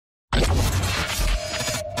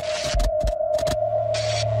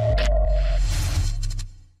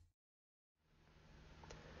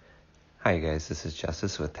Hi guys, this is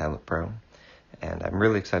Justice with Tablet Pro, and I'm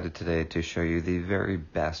really excited today to show you the very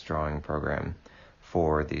best drawing program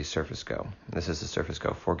for the Surface Go. This is the Surface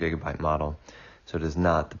Go 4GB model, so it is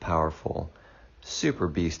not the powerful, super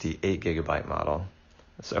beastie 8GB model.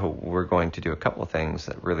 So we're going to do a couple of things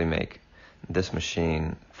that really make this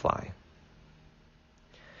machine fly.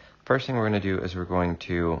 First thing we're going to do is we're going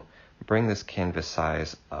to bring this canvas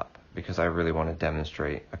size up because I really want to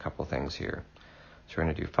demonstrate a couple things here. So we're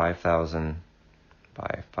going to do 5,000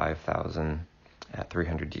 by 5,000 at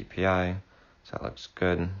 300 dpi, so that looks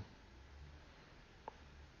good.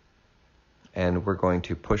 And we're going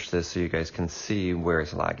to push this so you guys can see where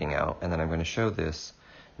it's lagging out, and then I'm going to show this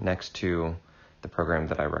next to the program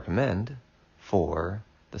that I recommend for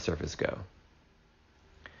the Surface Go.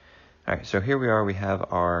 Alright, so here we are, we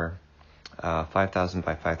have our 5,000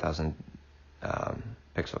 by 5,000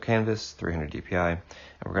 pixel canvas, 300 dpi, and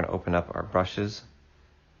we're going to open up our brushes.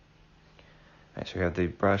 Alright, so we have the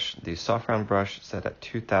brush, the soft round brush set at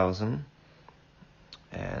 2000,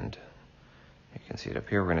 and you can see it up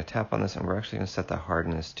here. We're going to tap on this, and we're actually going to set the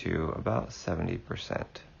hardness to about 70%.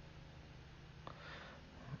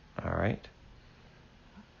 Alright.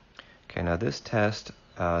 Okay, now this test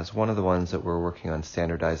is one of the ones that we're working on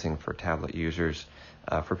standardizing for tablet users,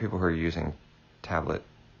 for people who are using tablet,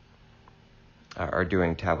 are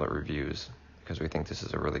doing tablet reviews, because we think this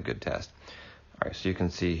is a really good test. Alright, so you can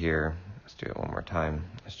see here, let's do it one more time.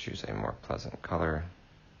 Let's choose a more pleasant color.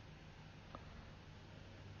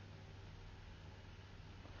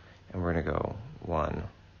 And we're going to go 1,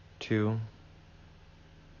 2.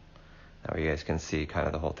 Now you guys can see kind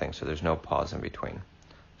of the whole thing, so there's no pause in between.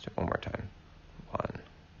 Let's do it one more time. 1,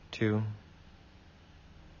 2.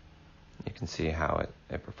 You can see how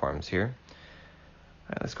it performs here. All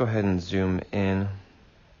right, let's go ahead and zoom in.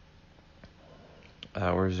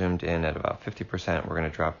 We're zoomed in at about 50%. We're going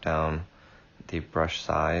to drop down the brush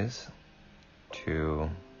size to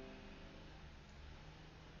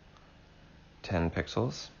 10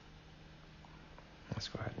 pixels. Let's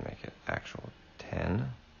go ahead and make it actual 10.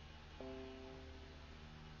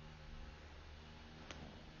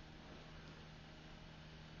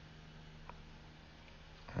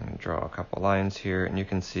 And draw a couple lines here, and you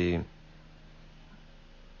can see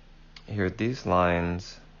here these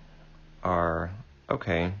lines are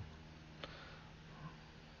okay.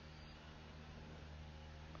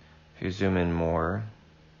 If you zoom in more,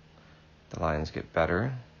 the lines get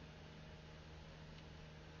better.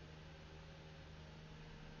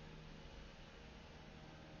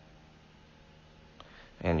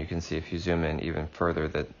 And you can see if you zoom in even further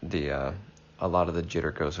that a lot of the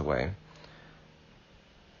jitter goes away.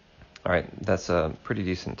 All right, that's a pretty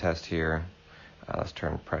decent test here. Let's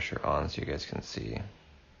turn pressure on so you guys can see.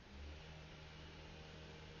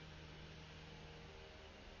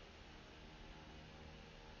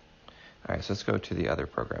 All right, so let's go to the other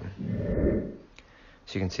program.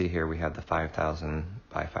 So you can see here we have the 5,000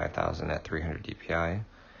 by 5,000 at 300 dpi.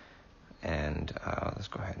 And let's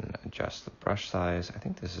go ahead and adjust the brush size. I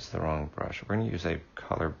think this is the wrong brush. We're going to use a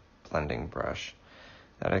color blending brush.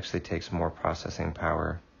 That actually takes more processing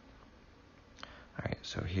power. All right,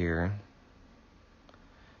 so here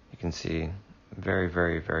you can see very,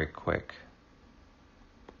 very, very quick.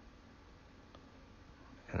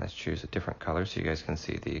 And let's choose a different color so you guys can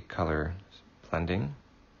see the color blending.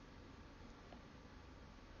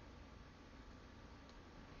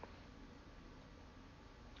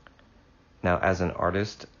 Now, as an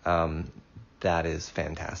artist, that is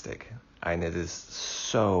fantastic. And it is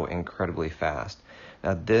so incredibly fast.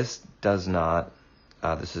 Now, this does not,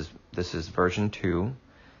 this is version 2.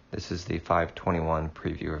 This is the 521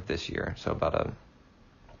 preview of this year, so about a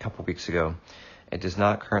couple weeks ago. It does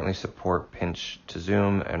not currently support pinch to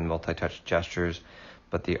zoom and multi-touch gestures,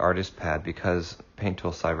 but the artist pad, because Paint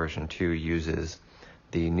Tool Sai version 2 uses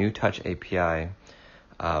the new touch API,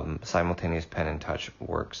 simultaneous pen and touch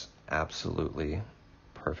works absolutely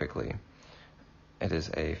perfectly. It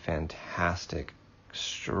is a fantastic,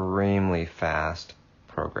 extremely fast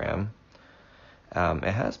program.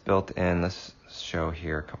 It has built in, let's show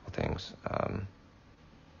here a couple things.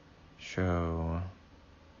 Show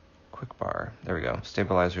quick bar. There we go.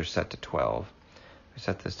 Stabilizer set to 12. We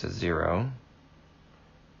set this to 0.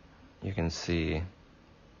 You can see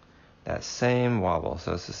that same wobble.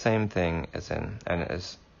 So it's the same thing as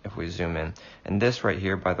if we zoom in. And this right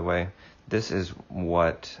here, by the way, this is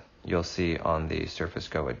what you'll see on the Surface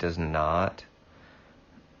Go. It does not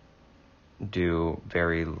do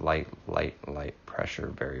very light pressure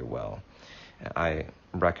very well. I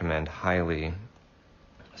recommend highly,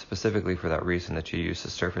 specifically for that reason, that you use the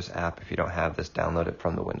Surface app. If you don't have this, download it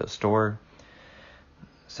from the Windows Store.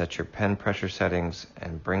 set your pen pressure settings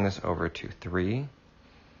and bring this over to 3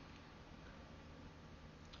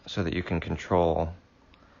 so that you can control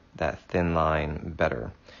that thin line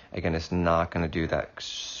better. Again, it's not going to do that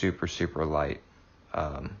super, super light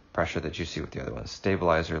pressure that you see with the other ones.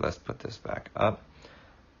 Stabilizer, let's put this back up.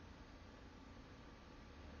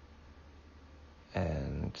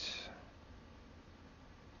 And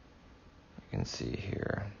you can see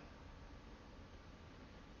here,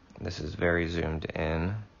 this is very zoomed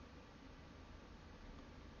in.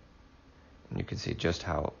 And you can see just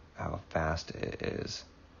how fast it is.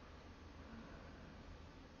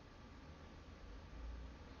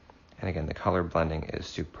 And again, the color blending is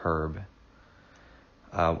superb.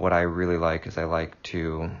 What I really like is I like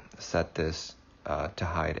to set this to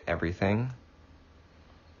hide everything.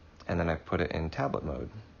 And then I put it in tablet mode.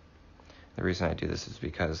 The reason I do this is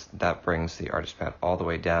because that brings the artist pad all the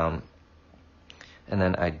way down. And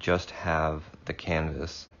then I just have the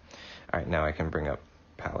canvas. All right, now I can bring up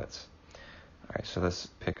palettes. All right, so let's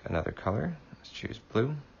pick another color. Let's choose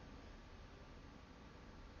blue.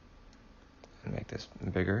 And make this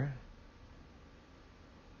bigger.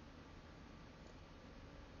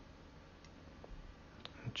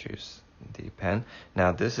 Choose the pen.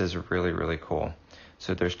 Now this is really, really cool.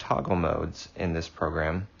 So there's toggle modes in this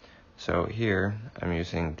program. So here I'm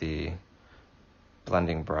using the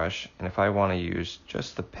blending brush, and if I want to use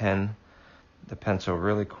just the pencil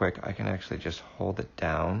really quick, I can actually just hold it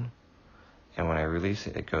down, and when I release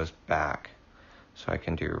it, it goes back. So I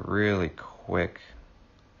can do really quick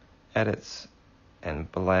edits and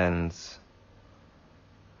blends,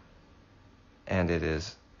 and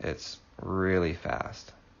it's really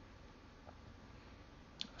fast.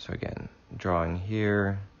 So again, drawing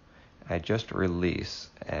here, I just release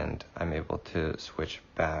and I'm able to switch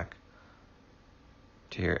back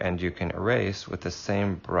to here, and you can erase with the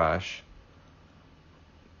same brush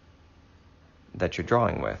that you're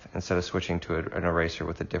drawing with. Instead of switching to an eraser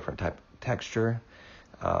with a different type of texture,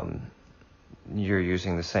 you're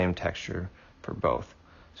using the same texture for both.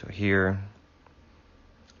 So here,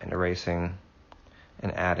 and erasing,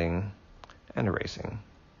 and adding, and erasing,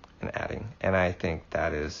 and adding. And I think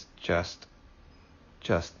that is just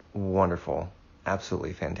wonderful,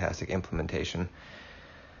 absolutely fantastic implementation.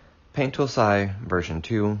 Paint Tool Sai version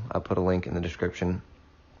 2, I'll put a link in the description.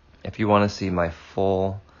 If you want to see my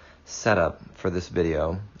full setup for this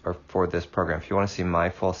video, or for this program, if you want to see my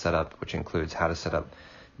full setup, which includes how to set up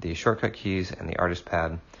the shortcut keys and the artist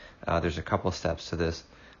pad, there's a couple steps to this.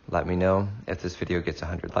 Let me know. If this video gets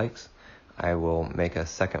 100 likes, I will make a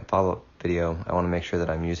second follow-up video. I want to make sure that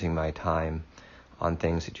I'm using my time on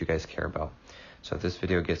things that you guys care about. So if this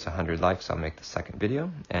video gets 100 likes, I'll make the second video,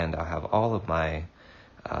 and I'll have all of my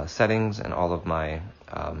settings and all of my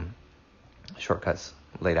shortcuts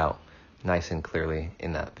laid out nice and clearly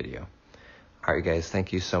in that video. All right, guys,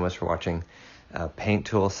 thank you so much for watching. Paint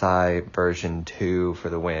Tool Sai version 2 for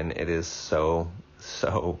the win. It is so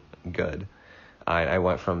good. I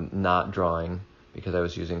went from not drawing because I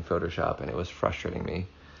was using Photoshop and it was frustrating me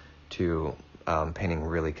to painting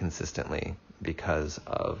really consistently because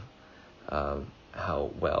of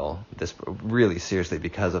how well this, really seriously,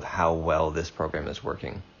 because of how well this program is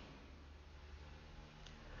working.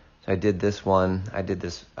 So I did this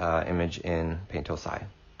image in Paint Tool Sai,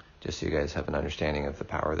 just so you guys have an understanding of the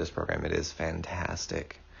power of this program. It is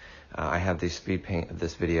fantastic. I have the speed paint of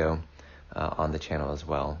this video on the channel as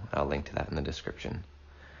well. I'll link to that in the description.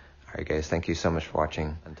 All right, guys, thank you so much for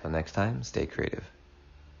watching. Until next time, stay creative.